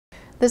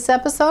This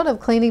episode of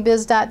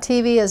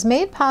CleaningBiz.tv is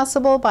made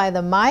possible by the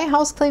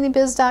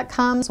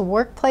MyHouseCleaningBiz.com's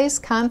Workplace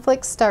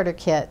Conflict Starter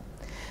Kit.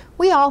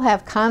 We all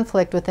have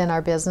conflict within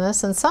our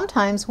business, and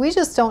sometimes we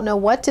just don't know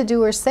what to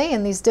do or say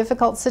in these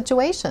difficult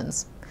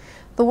situations.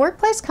 The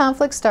Workplace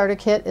Conflict Starter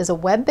Kit is a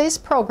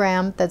web-based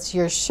program that's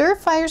your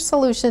surefire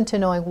solution to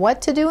knowing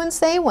what to do and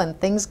say when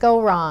things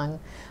go wrong.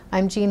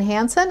 I'm Jean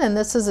Hansen, and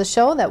this is a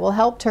show that will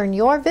help turn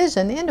your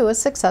vision into a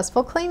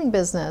successful cleaning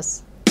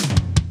business.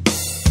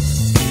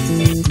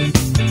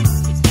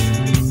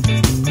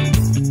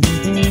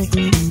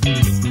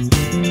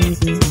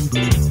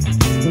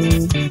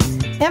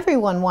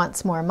 Everyone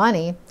wants more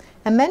money,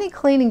 and many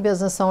cleaning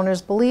business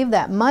owners believe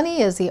that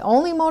money is the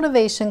only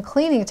motivation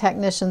cleaning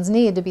technicians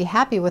need to be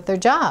happy with their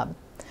job.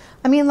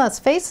 I mean, let's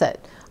face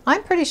it,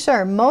 I'm pretty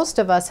sure most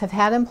of us have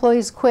had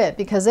employees quit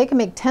because they can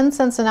make 10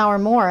 cents an hour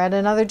more at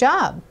another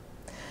job.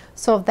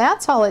 So if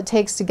that's all it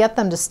takes to get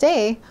them to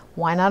stay,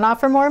 why not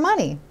offer more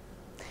money?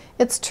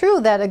 It's true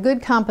that a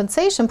good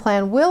compensation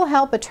plan will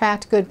help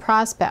attract good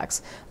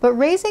prospects, but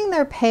raising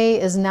their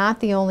pay is not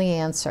the only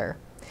answer.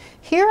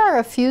 Here are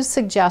a few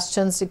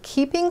suggestions to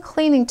keeping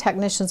cleaning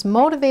technicians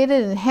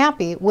motivated and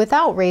happy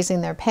without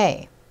raising their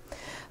pay.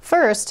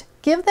 First,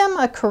 give them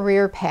a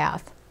career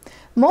path.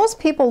 Most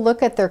people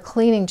look at their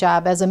cleaning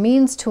job as a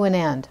means to an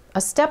end, a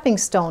stepping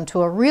stone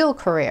to a real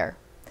career.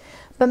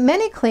 But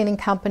many cleaning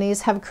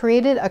companies have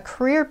created a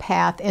career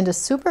path into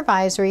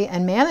supervisory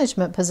and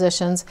management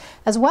positions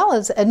as well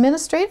as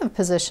administrative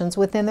positions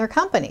within their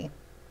company.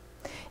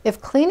 If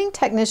cleaning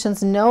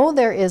technicians know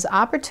there is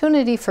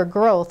opportunity for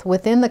growth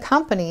within the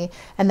company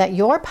and that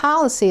your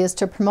policy is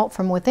to promote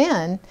from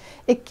within,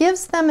 it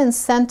gives them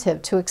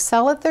incentive to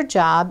excel at their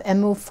job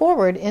and move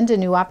forward into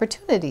new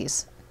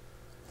opportunities.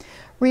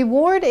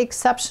 Reward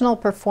exceptional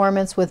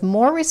performance with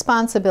more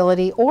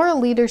responsibility or a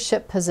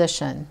leadership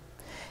position.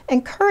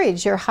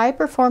 Encourage your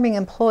high-performing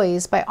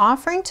employees by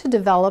offering to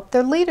develop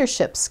their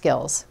leadership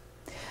skills.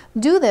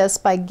 Do this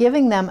by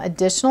giving them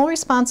additional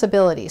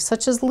responsibilities,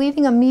 such as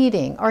leading a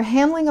meeting or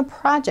handling a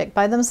project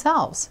by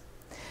themselves.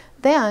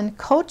 Then,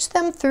 coach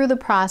them through the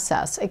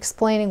process,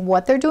 explaining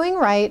what they're doing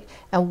right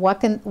and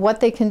what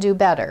they can do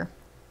better.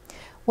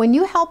 When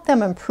you help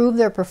them improve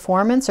their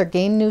performance or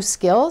gain new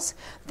skills,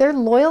 their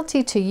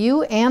loyalty to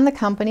you and the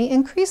company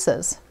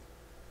increases.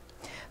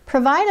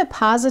 Provide a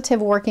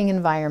positive working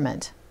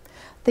environment.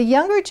 The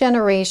younger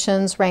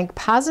generations rank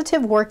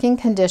positive working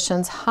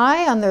conditions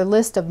high on their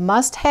list of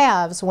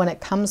must-haves when it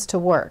comes to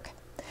work.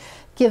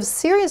 Give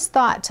serious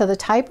thought to the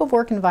type of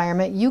work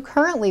environment you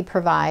currently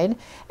provide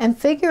and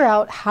figure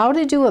out how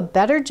to do a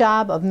better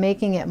job of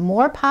making it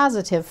more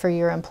positive for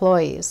your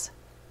employees.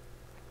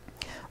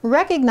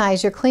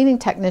 Recognize your cleaning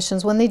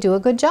technicians when they do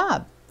a good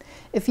job.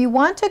 If you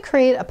want to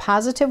create a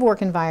positive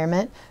work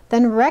environment,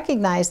 then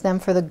recognize them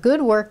for the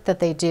good work that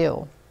they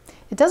do.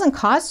 It doesn't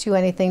cost you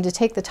anything to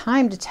take the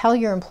time to tell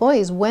your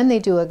employees when they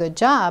do a good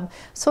job,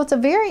 so it's a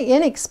very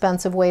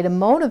inexpensive way to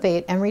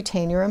motivate and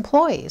retain your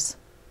employees.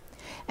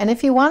 And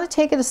if you want to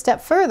take it a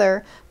step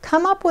further,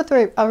 come up with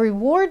a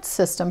reward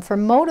system for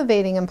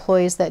motivating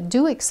employees that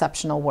do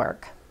exceptional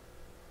work.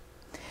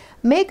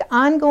 Make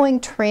ongoing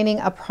training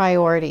a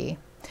priority.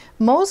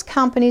 Most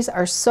companies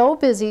are so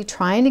busy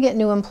trying to get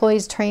new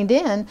employees trained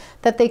in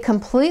that they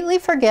completely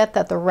forget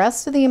that the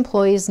rest of the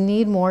employees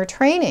need more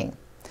training.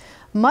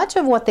 Much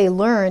of what they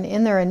learn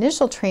in their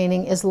initial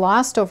training is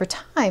lost over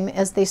time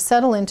as they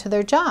settle into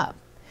their job.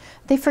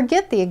 They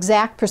forget the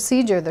exact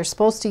procedure they're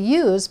supposed to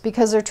use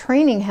because their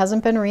training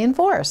hasn't been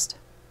reinforced.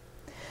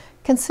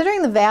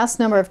 Considering the vast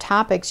number of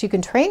topics you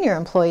can train your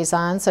employees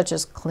on, such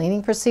as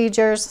cleaning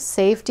procedures,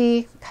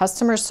 safety,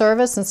 customer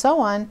service, and so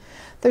on,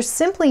 there's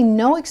simply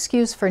no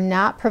excuse for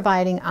not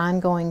providing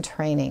ongoing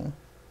training.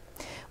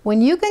 When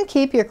you can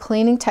keep your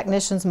cleaning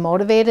technicians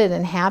motivated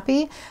and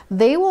happy,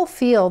 they will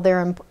feel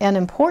they're an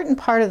important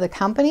part of the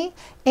company,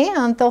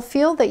 and they'll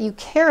feel that you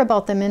care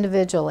about them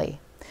individually.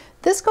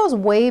 This goes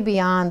way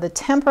beyond the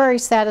temporary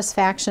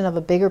satisfaction of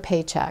a bigger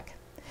paycheck,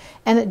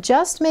 and it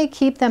just may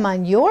keep them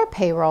on your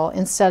payroll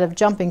instead of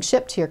jumping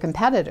ship to your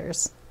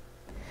competitors.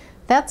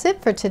 That's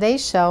it for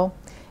today's show.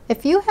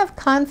 If you have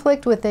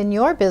conflict within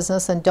your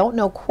business and don't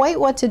know quite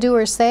what to do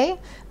or say,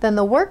 then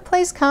the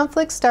Workplace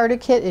Conflict Starter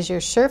Kit is your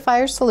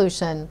surefire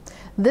solution.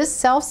 This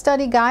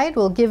self-study guide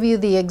will give you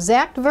the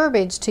exact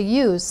verbiage to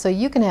use so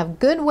you can have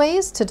good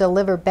ways to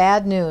deliver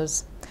bad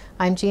news.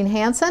 I'm Jean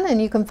Hansen,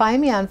 and you can find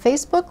me on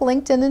Facebook,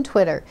 LinkedIn, and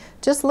Twitter.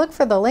 Just look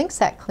for the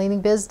links at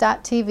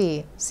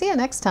CleaningBiz.tv. See you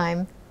next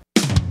time.